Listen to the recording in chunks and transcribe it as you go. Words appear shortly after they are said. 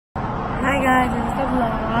Hi guys, it's the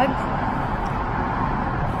vlog.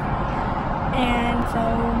 And so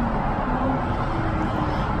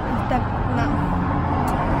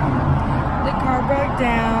the car broke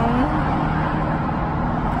down.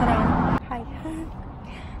 Hold on. Hi.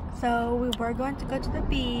 So we were going to go to the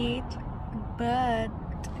beach, but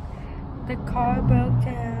the car broke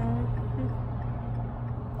down.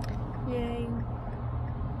 Yay.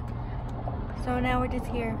 So now we're just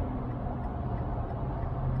here,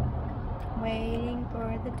 waiting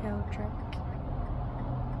for the tow truck.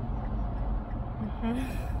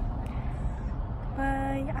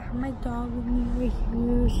 But yeah, I have my dog with me right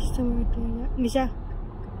here. She's still right there. Misha.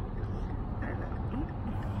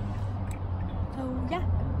 So yeah.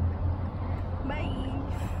 Bye.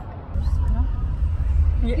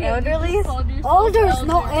 You're elderly? Elders,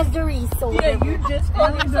 no elderly. So yeah, you just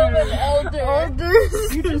called yourself an elder.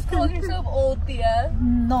 Elders. You just called yourself old, Tia.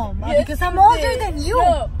 No, yes, because I'm older than you.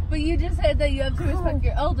 No, but you just said that you have to respect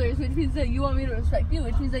your elders, which means that you want me to respect you,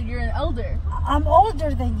 which means that you're an elder. I'm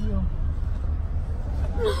older than you.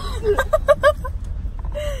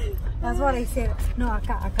 That's what I said. No,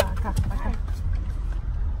 acá.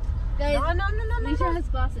 Guys, no. Misha has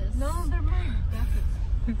glasses. No, they're mine.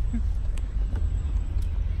 Glasses.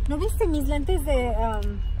 ¿No viste mis lentes de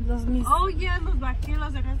mis? Oh yeah, los bajé,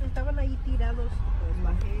 los dejaste, estaban ahí tirados. Los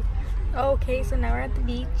bajé. Okay, so now we're at the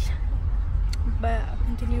beach, but I'll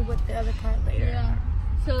continue with the other part later. Yeah.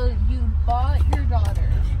 So you bought your daughter.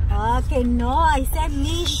 Okay, no, I said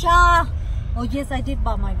Misha. Oh yes, I did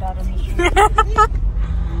buy my daughter Misha.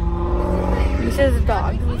 Misha's a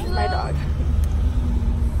dog. Misha's my dog.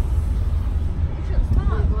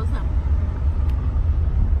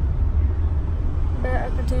 But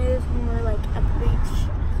I'll continue this when we're like at the beach.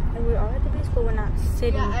 And we are at the beach, but we're not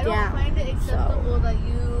sitting down. I don't find it acceptable that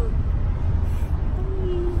you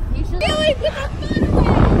should get away with the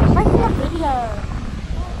video.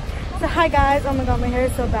 So hi guys, oh my god, my hair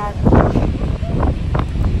is so bad.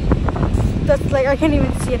 That's like, I can't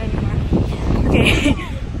even see it anymore. Okay,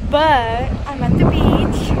 but I'm at the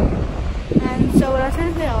beach. And so what I was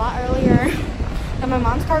trying to say a lot earlier, that my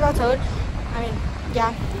mom's car got towed. I mean,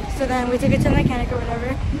 yeah. So then we took it to the mechanic or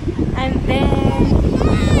whatever. And then,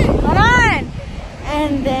 hold on!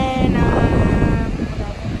 And then,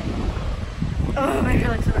 oh, my hair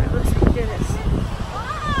looks so bad. Let's do this.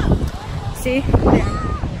 See? There.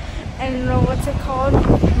 And what's it called? Oh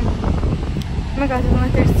my gosh, it's only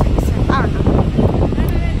 36 cents. I don't know.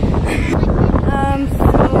 So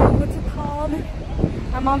what's it called?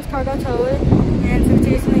 My mom's car got towed, and so we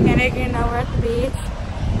took it to the mechanic, and now we're at the beach.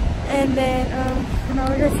 And then now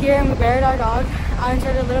we're just here and we buried our dog. I'll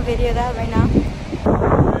insert a little video of that right now.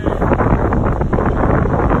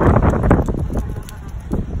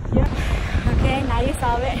 Yep. Okay, now you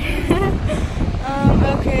saw it.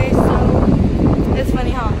 Okay, so it's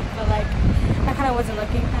funny, huh? But like, I kind of wasn't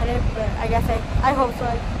looking at it, but I guess I hope so.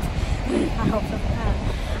 I hope so.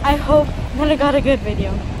 I hope that I got a good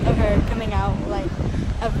video of her coming out, like,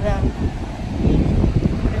 of the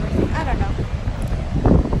whatever. I don't know.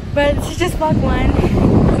 But this is just vlog 1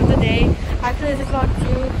 of the day. After this is vlog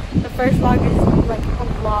 2. The first vlog is like a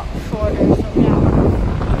lot shorter. So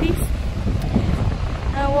yeah. Peace.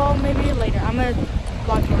 Well, maybe later. I'm gonna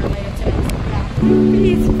vlog more later today. So yeah.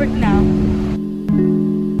 Peace for now.